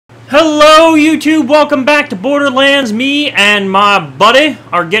Hello YouTube, welcome back to Borderlands. Me and my buddy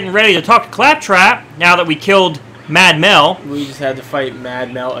are getting ready to talk to Claptrap now that we killed Mad Mel. We just had to fight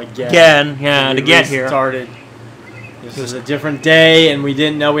Mad Mel again. To get here. This was a different day and we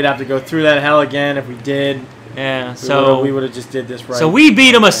didn't know we'd have to go through that hell again. If we did, we would have just did this right. So we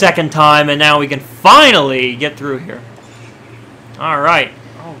beat him a second time and now we can finally get through here. Alright.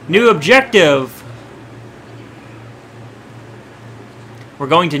 New objective. We're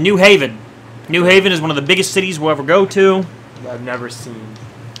going to New Haven. New Haven is one of the biggest cities we'll ever go to. I've never seen.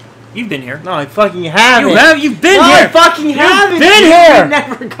 You've been here. No, I fucking haven't. You've been here. I fucking haven't. You've been here. We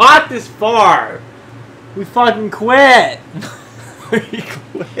never got this far. We fucking quit. We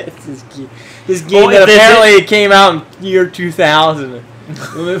quit this game that apparently came out in year 2000. Okay,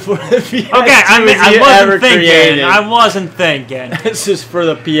 I wasn't thinking. This is for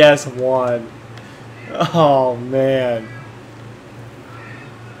the PS1. Oh man.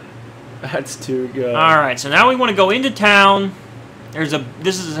 That's too good. Alright, so now we want to go into town.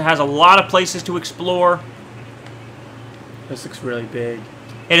 This has a lot of places to explore. This looks really big.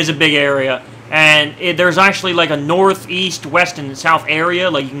 It is a big area. And there's actually like a north, east, west, and south area.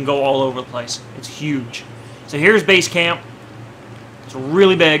 Like you can go all over the place. It's huge. So here's base camp. It's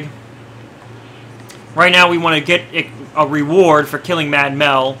really big. Right now we want to get a reward for killing Mad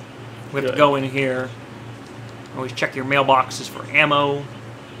Mel. We have to go in here. Always check your mailboxes for ammo.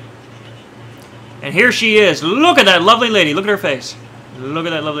 And here she is. Look at that lovely lady. Look at her face. Look at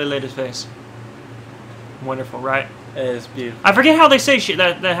that lovely lady's face. Wonderful, right? It is beautiful. I forget how they say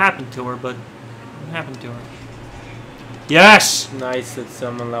that happened to her, but it happened to her. Yes! Nice that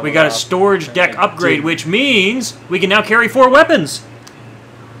someone leveled up. We got a storage deck upgrade, which means we can now carry 4 weapons.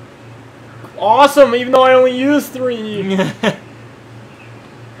 Awesome, even though I only use 3.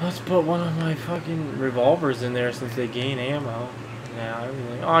 Let's put one of my fucking revolvers in there since they gain ammo. Now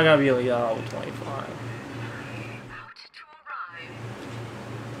everything. Oh, I gotta be like level 25.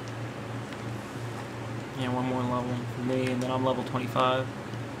 Yeah, one more level for me, and then I'm level 25.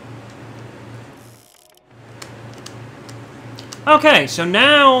 Okay, so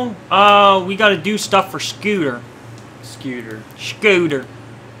now we got to do stuff for Scooter. Scooter.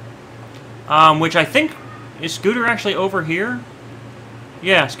 Which I think is Scooter actually over here?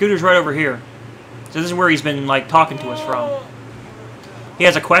 Yeah, Scooter's right over here. So this is where he's been like talking to us from. He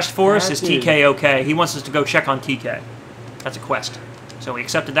has a quest for us. Is TK okay? He wants us to go check on TK. That's a quest. So we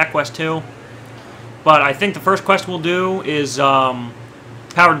accepted that quest too. But I think the first quest we'll do is Power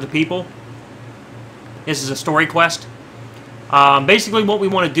to the People. This is a story quest. Basically what we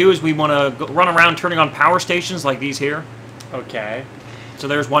want to do is we want to run around turning on power stations like these here. Okay. So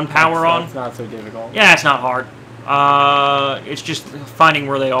there's one power on. It's not so difficult. Yeah, it's not hard. It's just finding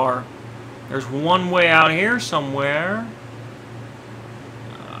where they are. There's one way out here somewhere.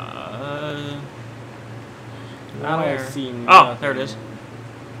 I don't see nothing. Oh, there it is.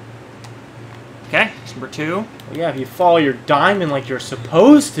 Okay, that's number 2. Well, yeah, if you follow your diamond like you're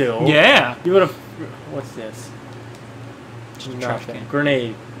supposed to. Yeah. You would have. What's this? Nothing.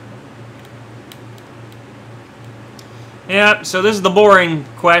 Grenade. Yeah, so this is the boring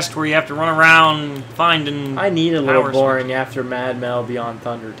quest where you have to run around finding. I need a little boring after Mad Mel Beyond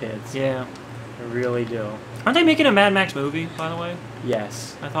Thunder Tits. Yeah. I really do. Aren't they making a Mad Max movie, by the way?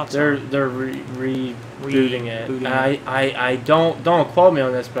 Yes. I thought so. They're rebooting it. I don't quote me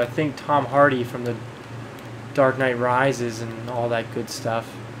on this, but I think Tom Hardy from the Dark Knight Rises and all that good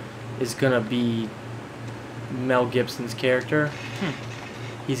stuff is gonna be Mel Gibson's character.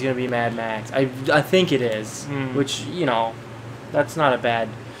 He's gonna be Mad Max. I think it is. Which, you know, that's not a bad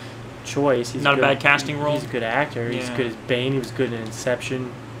choice. He's not a bad casting role. He's a good actor. He's good as Bane. He was good in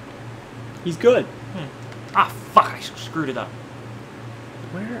Inception. He's good. Ah, fuck! I screwed it up.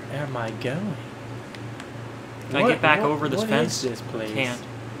 Where am I going? Can I get back over this fence? What is this place? Can't.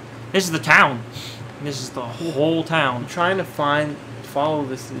 This is the town. This is the whole town. I'm trying to follow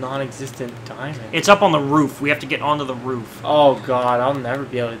this non-existent diamond. It's up on the roof. We have to get onto the roof. Oh god, I'll never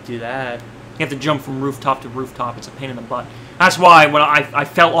be able to do that. You have to jump from rooftop to rooftop. It's a pain in the butt. That's why when I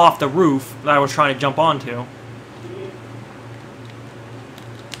fell off the roof that I was trying to jump onto.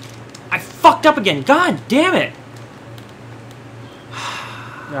 I fucked up again. God damn it.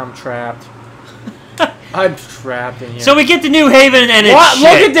 Now I'm trapped. I'm trapped in here. So we get to New Haven and it's what? shit.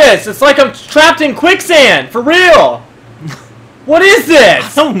 Look at this. It's like I'm trapped in quicksand. For real. What is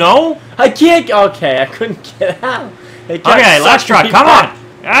this? I don't know. I can't. Okay, I couldn't get out. Okay, let's try. Come on.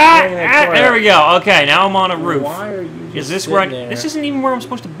 There we go. Okay, now I'm on a roof. Why are you Is this where this isn't even where I'm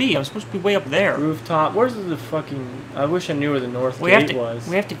supposed to be. I'm supposed to be way up there. Rooftop. Where's the fucking... I wish I knew where the north gate was.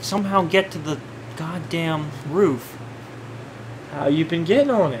 We have to somehow get to the goddamn roof. How you been getting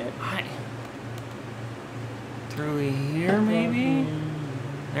on it? Through here, maybe?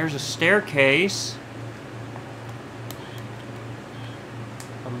 There's a staircase.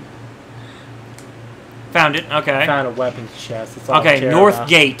 Found it. Okay. Found a weapons chest. That's all okay, North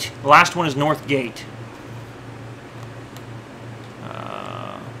Gate. The last one is North Gate.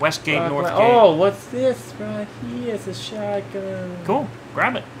 West Gate, North Gate. Oh, what's this right here? It's a shotgun. Cool.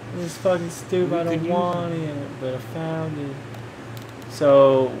 Grab it. This is fucking stupid. I don't want it, but I found it.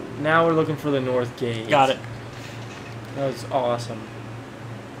 So now we're looking for the North Gate. Got it. That was awesome.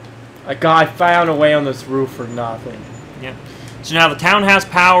 A guy found a way on this roof for nothing. Yeah. So now the town has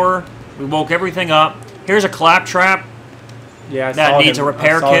power. We woke everything up. Here's a claptrap. Yeah, that needs a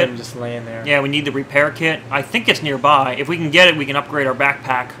repair kit. Him just laying there. Yeah, we need the repair kit. I think it's nearby. If we can get it, we can upgrade our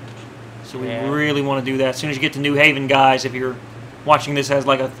backpack. So we really want to do that. As soon as you get to New Haven, guys, if you're watching this as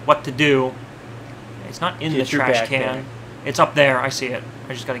like a what to do, it's not in the trash can. It's up there. I see it.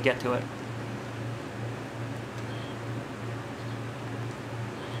 I just got to get to it.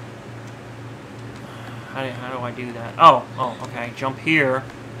 How do I do that? Oh, okay. Jump here.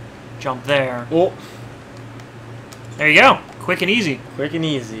 Jump there. Oh. There you go. Quick and easy. Quick and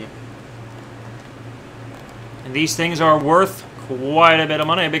easy. And these things are worth quite a bit of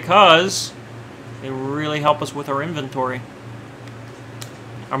money because they really help us with our inventory.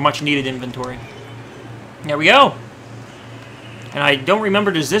 Our much needed inventory. There we go. And I don't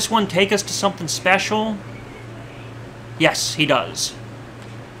remember, does this one take us to something special? Yes, he does.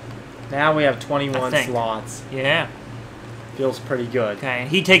 Now we have 21 slots. Yeah. Feels pretty good. Okay,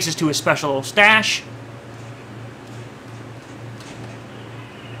 he takes us to a special stash.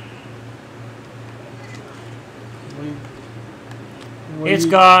 It's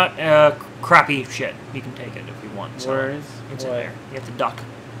got crappy shit. You can take it if you want. So where is it's in there? You have to duck.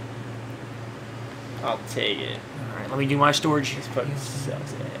 I'll take it. Alright, let me do my storage. This fucking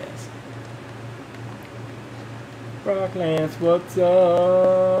sucks ass. Borderlands, what's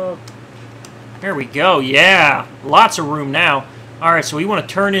up? There we go, yeah. Lots of room now. Alright, so we want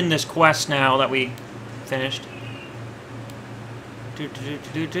to turn in this quest now that we finished.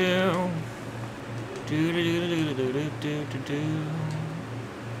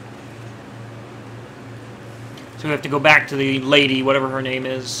 So we have to go back to the lady, whatever her name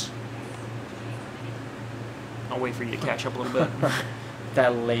is. I'll wait for you to catch up a little bit.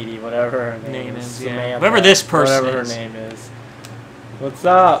 That lady, whatever her name is. Samantha, yeah. whatever this person whatever is. Her name is. What's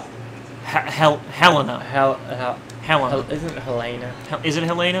up? Helena. Helena. Isn't it Helena? Is it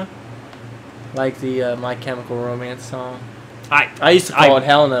Helena? Like the My Chemical Romance song. I used to call it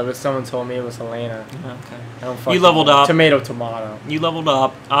Helena, but someone told me it was Helena. Okay. You leveled up. Tomato. You leveled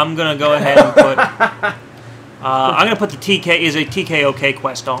up. I'm gonna go ahead and put. I'm gonna put the TKOK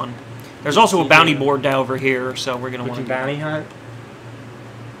quest on. There's also a bounty board down over here, so we're gonna want to bounty hunt.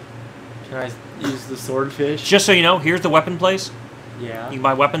 Can I use the swordfish? Just so you know, here's the weapon place. Yeah. You can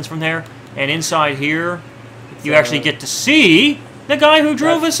buy weapons from there, and inside here, you actually get to see the guy who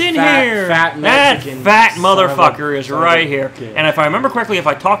drove us in here. That fat motherfucker is right here. And if I remember correctly, if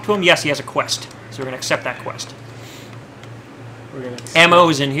I talk to him, yes, he has a quest. So we're gonna accept that quest. Ammo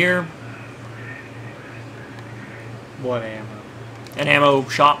is in here. What ammo? An ammo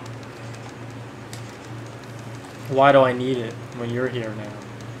shop. Why do I need it when you're here now?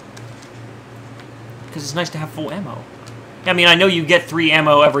 Because it's nice to have full ammo. I mean, I know you get 3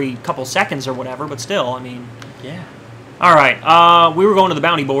 ammo every couple seconds or whatever, but still, I mean... Yeah. Alright, we were going to the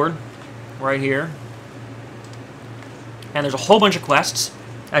bounty board. Right here. And there's a whole bunch of quests,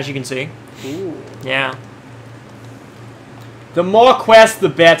 as you can see. Ooh. Yeah. The more quests, the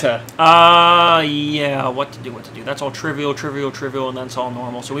better. Yeah, what to do. That's all trivial, and that's all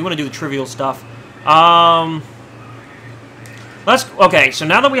normal. So we want to do the trivial stuff. Okay, so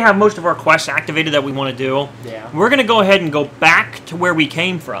now that we have most of our quests activated that we want to do, we're going to go ahead and go back to where we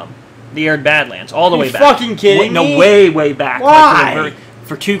came from. The Arid Badlands. All the way back. Fucking kidding me? No, way back. Why? Like,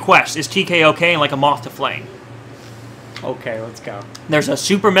 for 2 quests. It's TKOK and like a moth to flame. Okay, let's go. There's a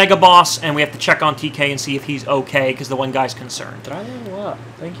super mega boss, and we have to check on TK and see if he's okay, because the one guy's concerned. Did I level up?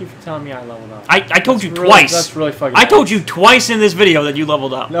 Thank you for telling me I leveled up. I told you twice. That's really fucking I told you twice in this video that you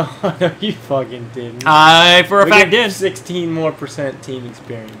leveled up. No, you fucking didn't. I, for a fact, did. 16 more % team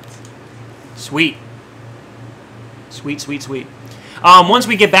experience. Sweet. Sweet. Once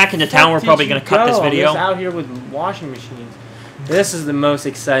we get back into town, we're probably going to cut this video. I'm just out here with washing machines. This is the most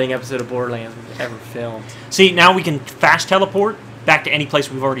exciting episode of Borderlands we've ever filmed. See, now we can fast teleport back to any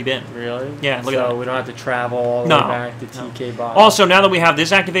place we've already been. Really? Yeah, look at that. So we don't have to travel all the way back to TK box. Also, now that we have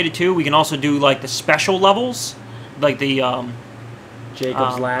this activated too, we can also do like the special levels, like the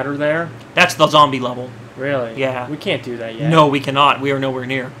Jacob's Ladder there. That's the zombie level. Really? Yeah. We can't do that yet. No, we cannot. We are nowhere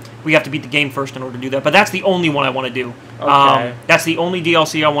near. We have to beat the game first in order to do that. But that's the only one I want to do. Okay. That's the only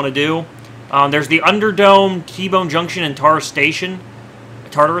DLC I want to do. There's the Underdome, T-Bone Junction, and Tartarus Station,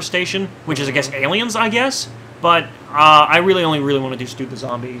 which is, I guess, aliens, I guess. But I really only want to do the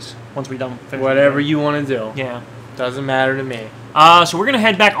zombies once we're done. Whatever you want to do. Yeah. Doesn't matter to me. So we're going to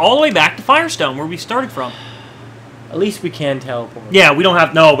head back all the way back to Firestone, where we started from. At least we can teleport. Yeah, we don't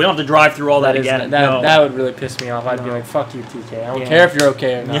have to drive through all that again. That would really piss me off. I'd be like, fuck you, TK. I don't care if you're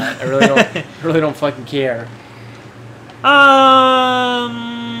okay or not. I really don't fucking care.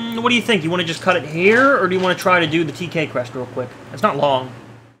 What do you think? You want to just cut it here, or do you want to try to do the TK quest real quick? It's not long.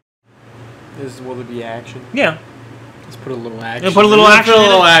 Will there be action? Yeah. Let's put a little action. Put a little action.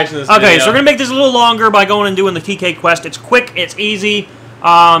 in this Okay, video. so we're gonna make this a little longer by going and doing the TK quest. It's quick. It's easy.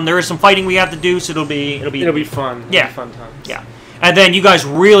 There is some fighting we have to do, so it'll be fun. Yeah. Fun times. Yeah. And then you guys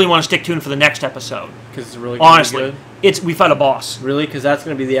really want to stick tuned for the next episode. Because it's really gonna honestly be good. we fight a boss. Really, because that's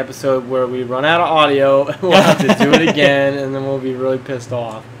gonna be the episode where we run out of audio. And we'll have to do it again, and then we'll be really pissed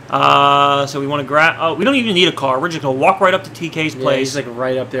off. So we want to grab. Oh, we don't even need a car. We're just gonna walk right up to TK's place. He's like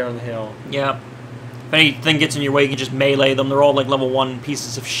right up there on the hill. Yeah. If anything gets in your way, you can just melee them. They're all like level 1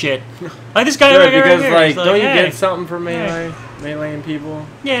 pieces of shit. Like this guy right, because here. like, don't you hey. get something for meleeing people?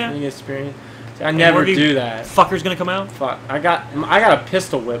 Yeah. You get experience. See, I never do that. Fucker's gonna come out. Fuck. I got a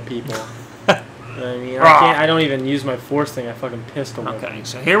pistol whip people. I mean, I don't even use my force thing. I fucking pistol whip. Okay,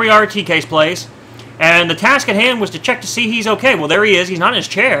 so here we are at TK's place, and the task at hand was to check to see he's okay. Well, there he is. He's not in his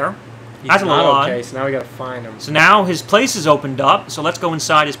chair. That's not okay. So now we gotta find him. So now his place is opened up. So let's go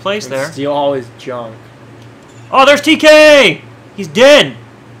inside his place and there. Steal all his junk. Oh, there's TK. He's dead.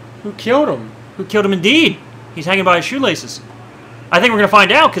 Who killed him? Who killed him? Indeed. He's hanging by his shoelaces. I think we're gonna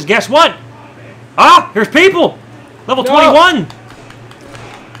find out. Cause guess what? Ah, here's people. Level 21.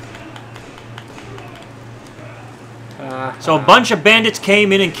 So a bunch of bandits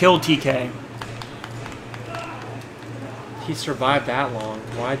came in and killed TK. He survived that long.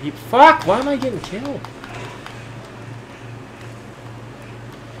 Why'd he... Fuck! Why am I getting killed?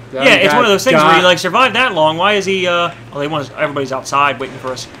 Yeah, it's one of those things where you, like, survived that long. Why is he, Well, everybody's outside waiting for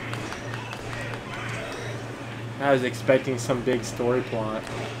us. I was expecting some big story plot.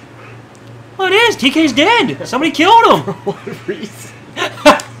 Well, it is. TK's dead. Somebody killed him. For what reason?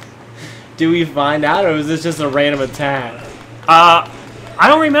 Do we find out, or was this just a random attack? I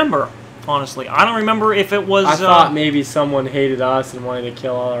don't remember. Honestly, I don't remember if it was... I thought maybe someone hated us and wanted to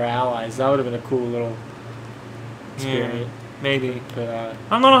kill all our allies. That would have been a cool little experience. Yeah, maybe. But,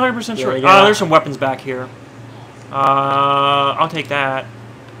 I'm not 100% sure. There's some weapons back here. I'll take that.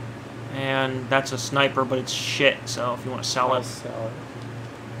 And that's a sniper, but it's shit, so if you want to sell it. Sell it.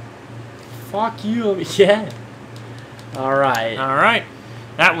 Fuck you. Yeah. Alright. Alright.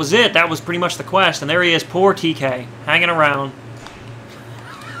 That was it. That was pretty much the quest. And there he is, poor TK, hanging around.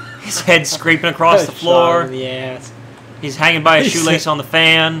 His head scraping across the floor. Shot him in the ass. He's hanging by a shoelace on the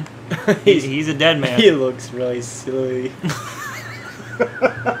fan. He's a dead man. He looks really silly.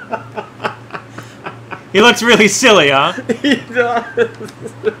 He looks really silly, huh? He does.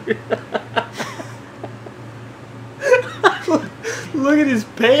 Look at his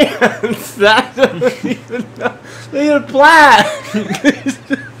pants. That doesn't even know. Look at the plaid.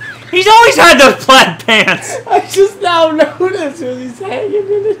 He's always had those plaid pants. I just now noticed when he's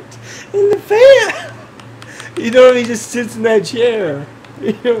hanging in the fan. You know, he just sits in that chair.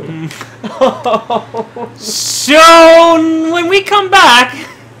 You know? So when we come back,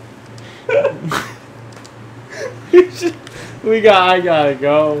 I gotta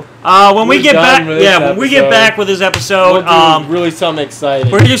go. When we get back, when we get back with this episode, we'll do really something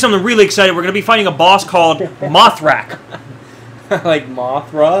exciting. We're gonna do something really exciting. We're gonna be fighting a boss called Mothrak. Like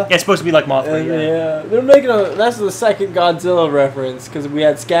Mothra? Yeah, it's supposed to be like Mothra. Yeah, they're making that's the second Godzilla reference because we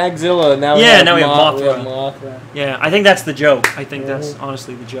had Skagzilla. Now we have Mothra. Yeah, I think that's the joke. I think that's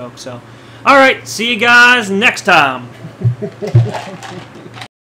honestly the joke. So, all right, see you guys next time.